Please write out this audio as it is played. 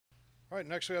All right,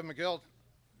 next we have Miguel.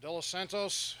 Delos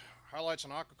Santos highlights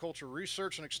on aquaculture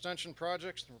research and extension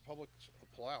projects in the Republic of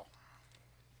Palau.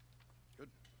 Good.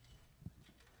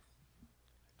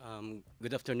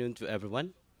 Good afternoon to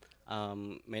everyone.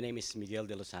 My name is Miguel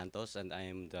Delos Santos, and I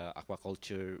am the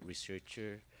aquaculture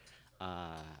researcher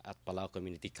at Palau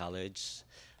Community College,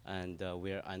 and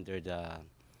we're under the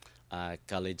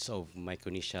College of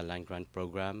Micronesia Land Grant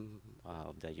Program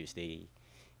of the USDA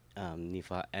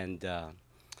NIFA, and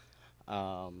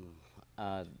um,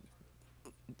 uh,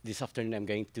 this afternoon I'm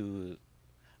going to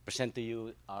present to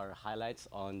you our highlights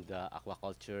on the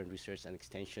aquaculture research and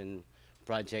extension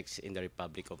projects in the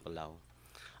Republic of Palau.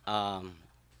 Um,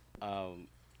 um,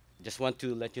 just want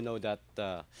to let you know that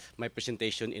my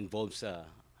presentation involves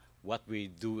what we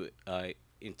do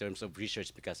in terms of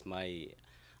research because my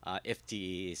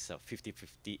FTE is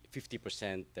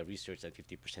 50% research and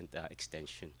 50%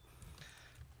 extension.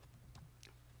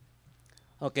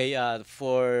 Okay,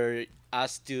 for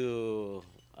us to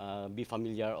be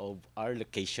familiar of our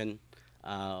location,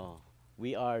 uh,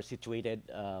 we are situated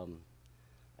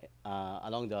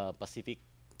along the Pacific,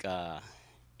 uh,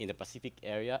 in the Pacific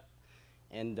area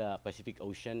and the Pacific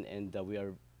Ocean, and we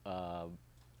are uh,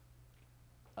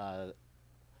 uh,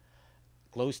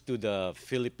 close to the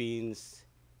Philippines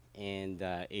and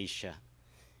Asia.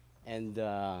 And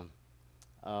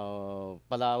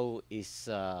Palau is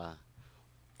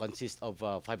consists of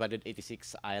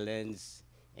 586 islands,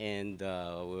 and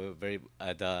the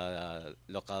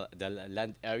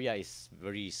land area is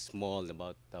very small,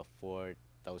 about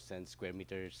 4,000 square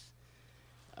meters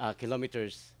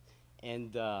kilometers.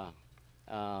 And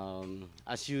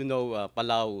as you know,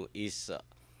 Palau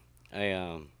a,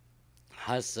 um,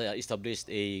 has established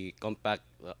a compact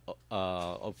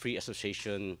of free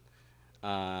association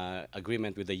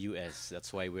agreement with the U.S.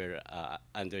 That's why we're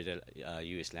under the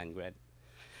U.S. land grant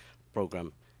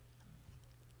program.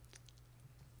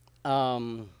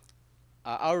 Um,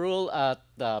 our role at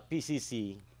the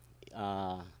PCC,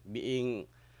 being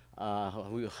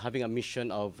we having a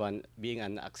mission of being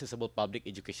an accessible public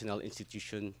educational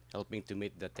institution, helping to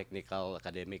meet the technical,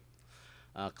 academic,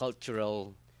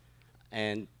 cultural,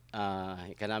 and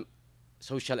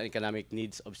social and economic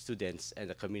needs of students and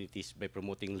the communities by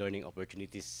promoting learning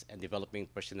opportunities and developing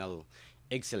personal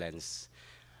excellence.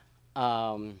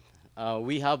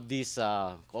 We have this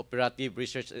cooperative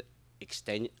research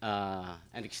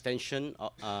and extension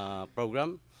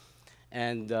program,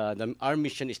 and our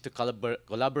mission is to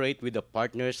collaborate with the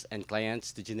partners and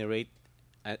clients to generate,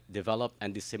 develop,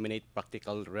 and disseminate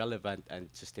practical, relevant, and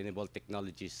sustainable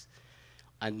technologies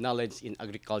and knowledge in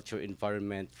agriculture,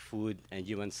 environment, food, and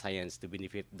human science to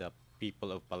benefit the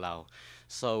people of Palau.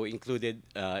 So included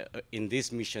in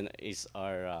this mission is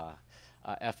our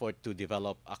effort to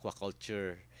develop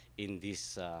aquaculture in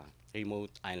these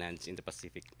remote islands in the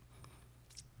Pacific.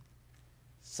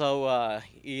 So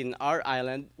in our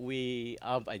island, we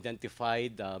have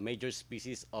identified major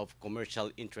species of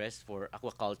commercial interest for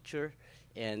aquaculture,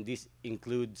 and this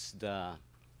includes the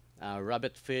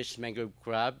rabbitfish, mangrove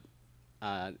crab.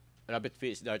 Uh,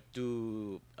 Rabbitfish, there are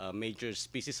two major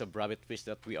species of rabbitfish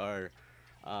that we are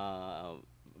uh,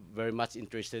 very much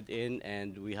interested in,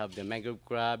 and we have the mangrove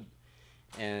crab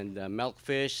and the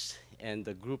milkfish and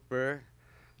the grouper,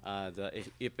 the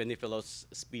Epeniphilos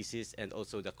species, and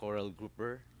also the coral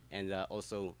grouper, and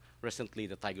also recently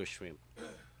the tiger shrimp.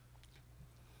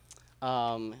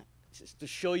 Um, to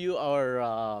show you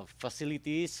our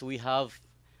facilities, we have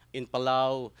in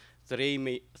Palau three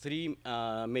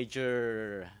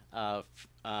major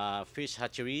fish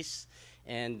hatcheries,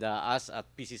 and us at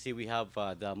PCC we have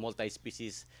the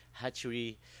multi-species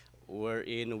hatchery,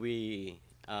 wherein we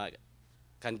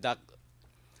conduct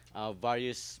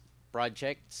various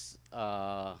projects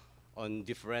on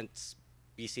different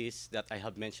species that I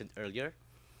have mentioned earlier.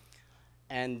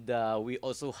 And we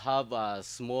also have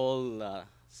small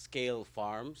scale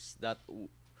farms that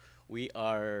we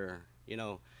are,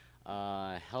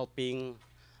 helping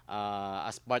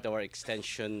as part of our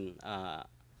extension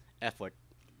effort.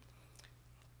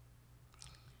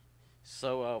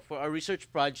 So for our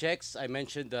research projects, I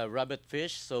mentioned the rabbit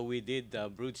fish. So we did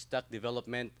broodstock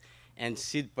development and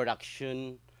seed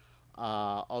production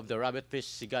of the rabbitfish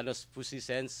Siganus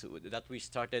fusicens that we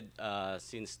started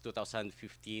since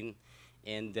 2015,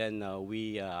 and then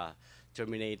we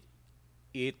terminate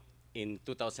it in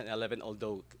 2011.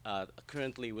 Although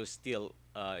currently we're still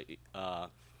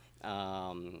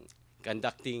um,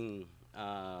 conducting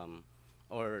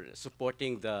or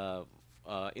supporting the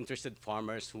interested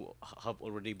farmers who have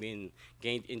already been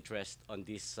gained interest on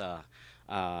this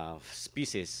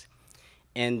species.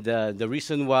 And the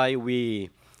reason why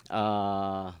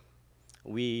uh,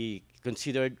 we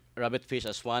considered rabbitfish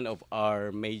as one of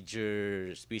our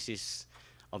major species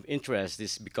of interest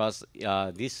is because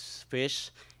this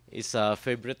fish is a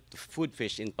favorite food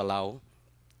fish in Palau,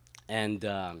 and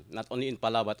not only in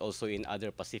Palau but also in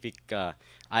other Pacific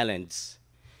islands.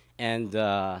 And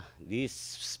these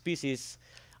species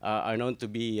are known to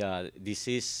be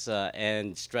disease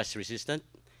and stress resistant,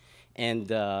 and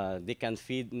they can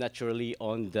feed naturally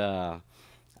on the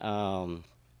um,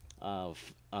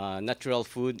 natural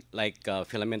food like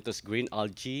filamentous green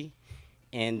algae,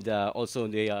 and also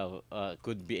they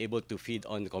could be able to feed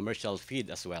on commercial feed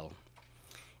as well.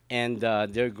 And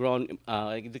they're grown,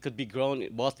 they could be grown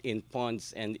both in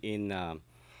ponds and in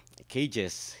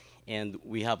cages. And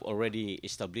we have already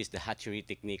established the hatchery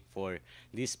technique for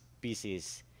this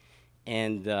species.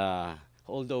 And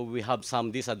although we have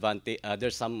some disadvantage,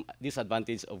 there's some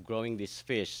disadvantage of growing this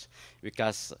fish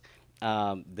because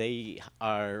they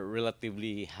are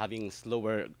relatively having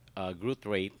slower growth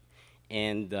rate,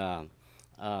 and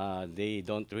they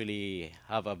don't really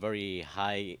have a very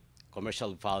high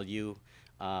commercial value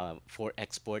for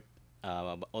export,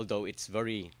 although it's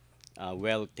very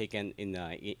well taken in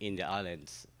the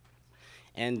islands.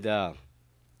 And uh,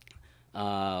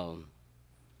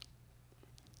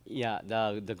 yeah,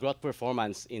 the growth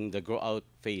performance in the grow out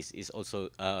phase is also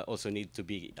need to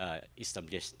be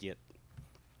established yet.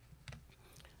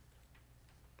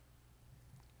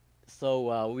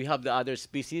 So we have the other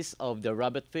species of the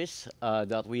rabbitfish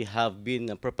that we have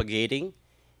been propagating,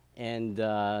 and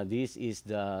this is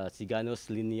the Siganus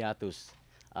lineatus.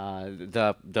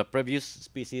 The previous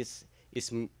species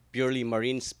is purely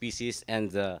marine species, and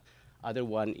the other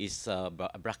one is a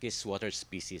brackish water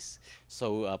species.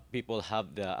 So people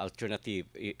have the alternative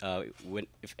when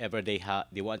if ever they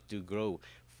want to grow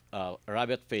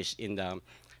rabbit fish in the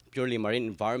purely marine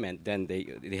environment, then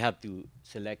they have to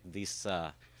select this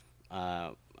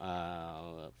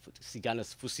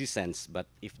Siganus fuscescens. But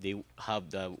if they have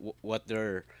the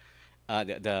water,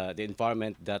 the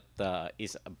environment that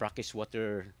is a brackish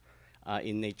water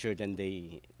in nature, then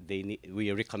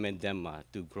we recommend them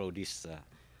to grow this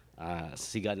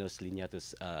Siganus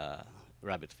lineatus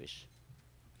rabbitfish.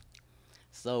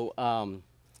 So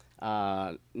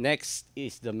next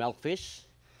is the milkfish.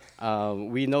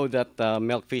 We know that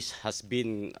milkfish has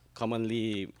been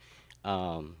commonly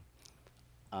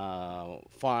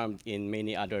farmed in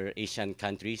many other Asian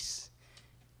countries.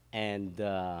 And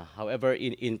however,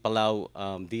 in Palau,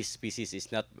 this species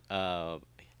is not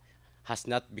has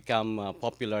not become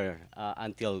popular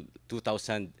until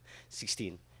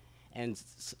 2016 and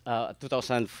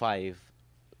 2005.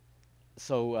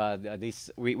 So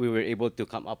we were able to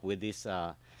come up with this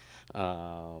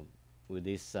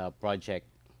project.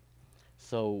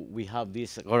 So we have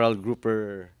this coral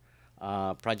grouper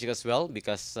project as well,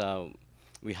 because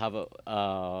we have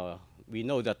we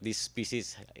know that this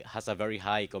species has a very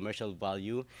high commercial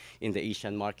value in the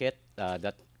Asian market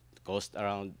that cost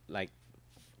around like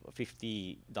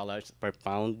 $50 per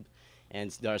pound. And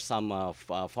there are some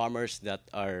farmers that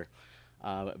are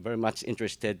very much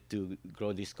interested to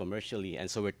grow this commercially. And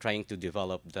so we're trying to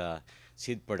develop the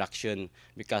seed production,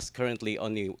 because currently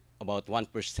only about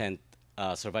 1%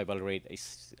 survival rate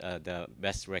is the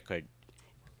best record.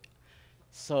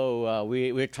 So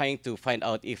we're trying to find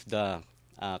out if the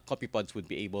copypods would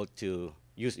be able to,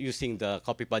 using the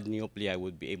copypod neoplea,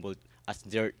 would be able, as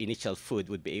their initial food,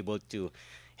 would be able to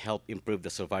help improve the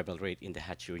survival rate in the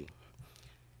hatchery.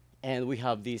 And we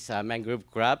have this mangrove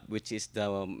crab, which is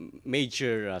the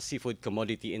major seafood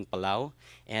commodity in Palau,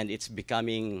 and it's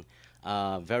becoming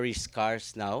very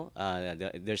scarce now.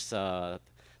 There's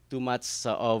too much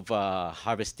of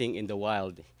harvesting in the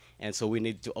wild, and so we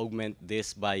need to augment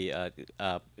this by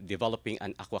developing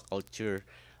an aquaculture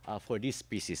for this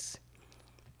species.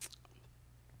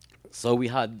 So we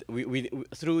had,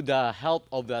 through the help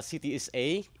of the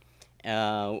CTSA,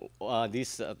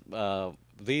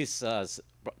 these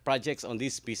projects on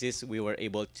this species we were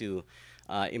able to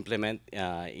implement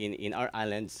in our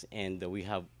islands, and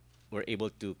were able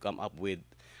to come up with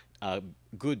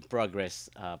good progress,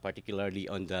 particularly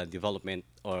on the development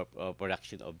or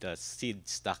production of the seed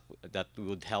stock that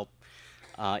would help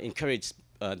encourage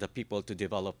the people to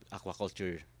develop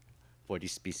aquaculture for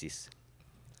this species.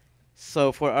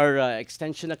 So for our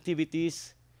extension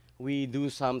activities, we do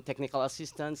some technical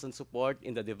assistance and support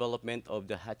in the development of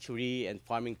the hatchery and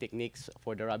farming techniques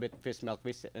for the rabbitfish,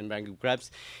 milkfish, and mangrove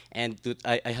crabs. And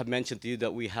I have mentioned to you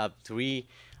that we have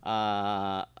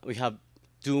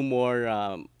two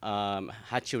more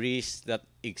hatcheries that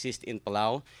exist in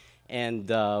Palau,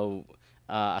 and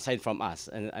aside from us,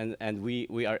 and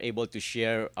we are able to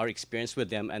share our experience with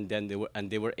them, and then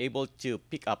they were able to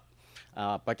pick up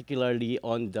particularly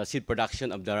on the seed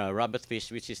production of the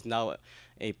rabbitfish, which is now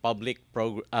a public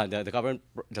program.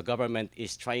 The government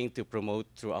is trying to promote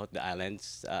throughout the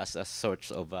islands as a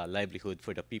source of livelihood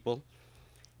for the people.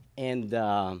 And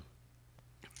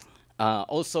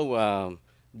also,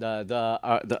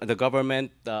 the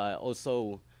government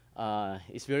also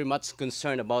is very much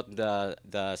concerned about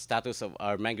the status of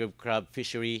our mangrove crab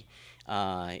fishery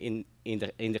in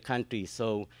the country.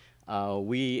 So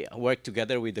we work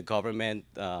together with the government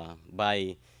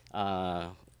by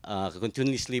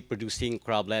continuously producing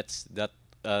crablets that,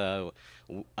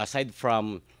 aside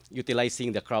from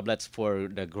utilizing the crablets for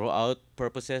the grow out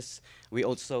purposes, we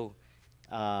also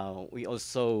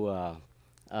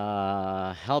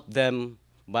help them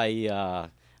by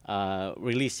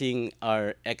releasing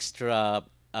our extra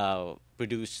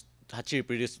produced hatchery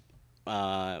produced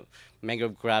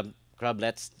mangrove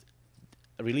crablets,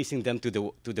 releasing them to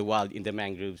the wild in the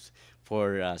mangroves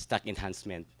for stock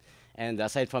enhancement. And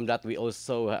aside from that, we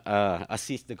also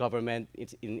assist the government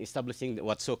in establishing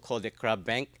what's so-called a crab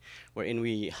bank, wherein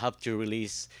we have to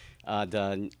release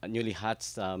the newly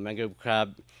hatched mangrove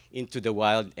crab into the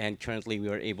wild. And currently, we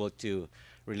are able to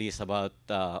release about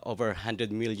over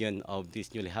 100 million of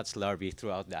these newly hatched larvae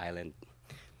throughout the island.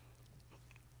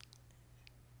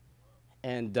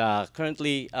 And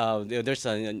currently, there's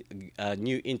a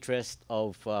new interest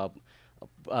of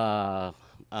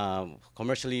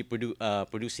commercially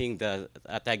producing the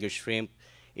tiger shrimp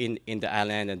in the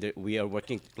island, and we are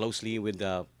working closely with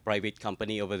the private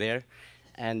company over there,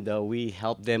 and we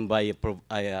help them by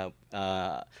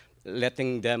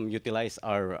letting them utilize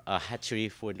our hatchery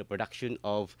for the production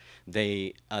of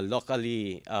the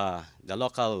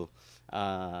local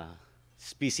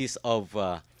species of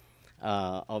the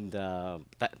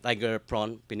tiger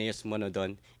prawn, Pineus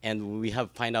monodon, and we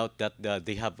have find out that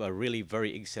they have a really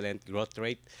very excellent growth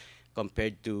rate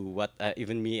compared to what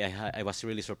even me, I was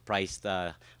really surprised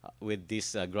with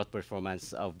this growth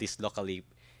performance of this locally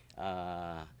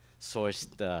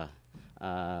sourced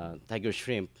tiger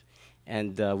shrimp.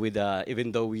 And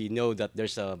even though we know that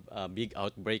there's a big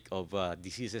outbreak of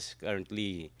diseases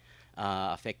currently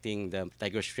affecting the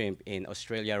tiger shrimp in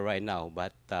Australia right now,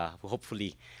 but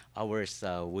hopefully ours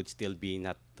would still be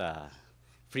not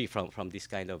free from this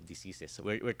kind of diseases. So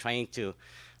we're trying to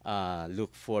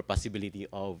look for possibility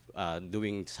of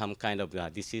doing some kind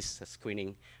of disease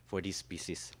screening for these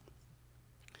species.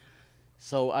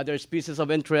 So other species of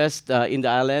interest in the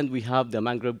island, we have the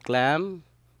mangrove clam,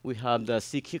 we have the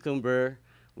sea cucumber,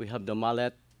 we have the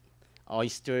mullet,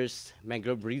 oysters,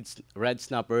 mangrove red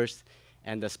snappers,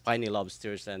 and the spiny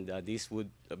lobsters. And these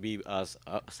would be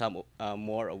some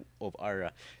more of our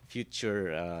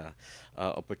future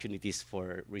opportunities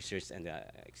for research and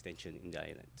extension in the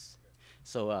islands.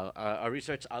 So our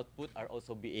research output are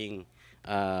also being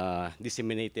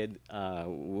disseminated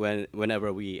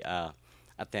whenever we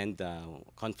attend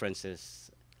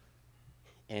conferences.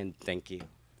 And thank you.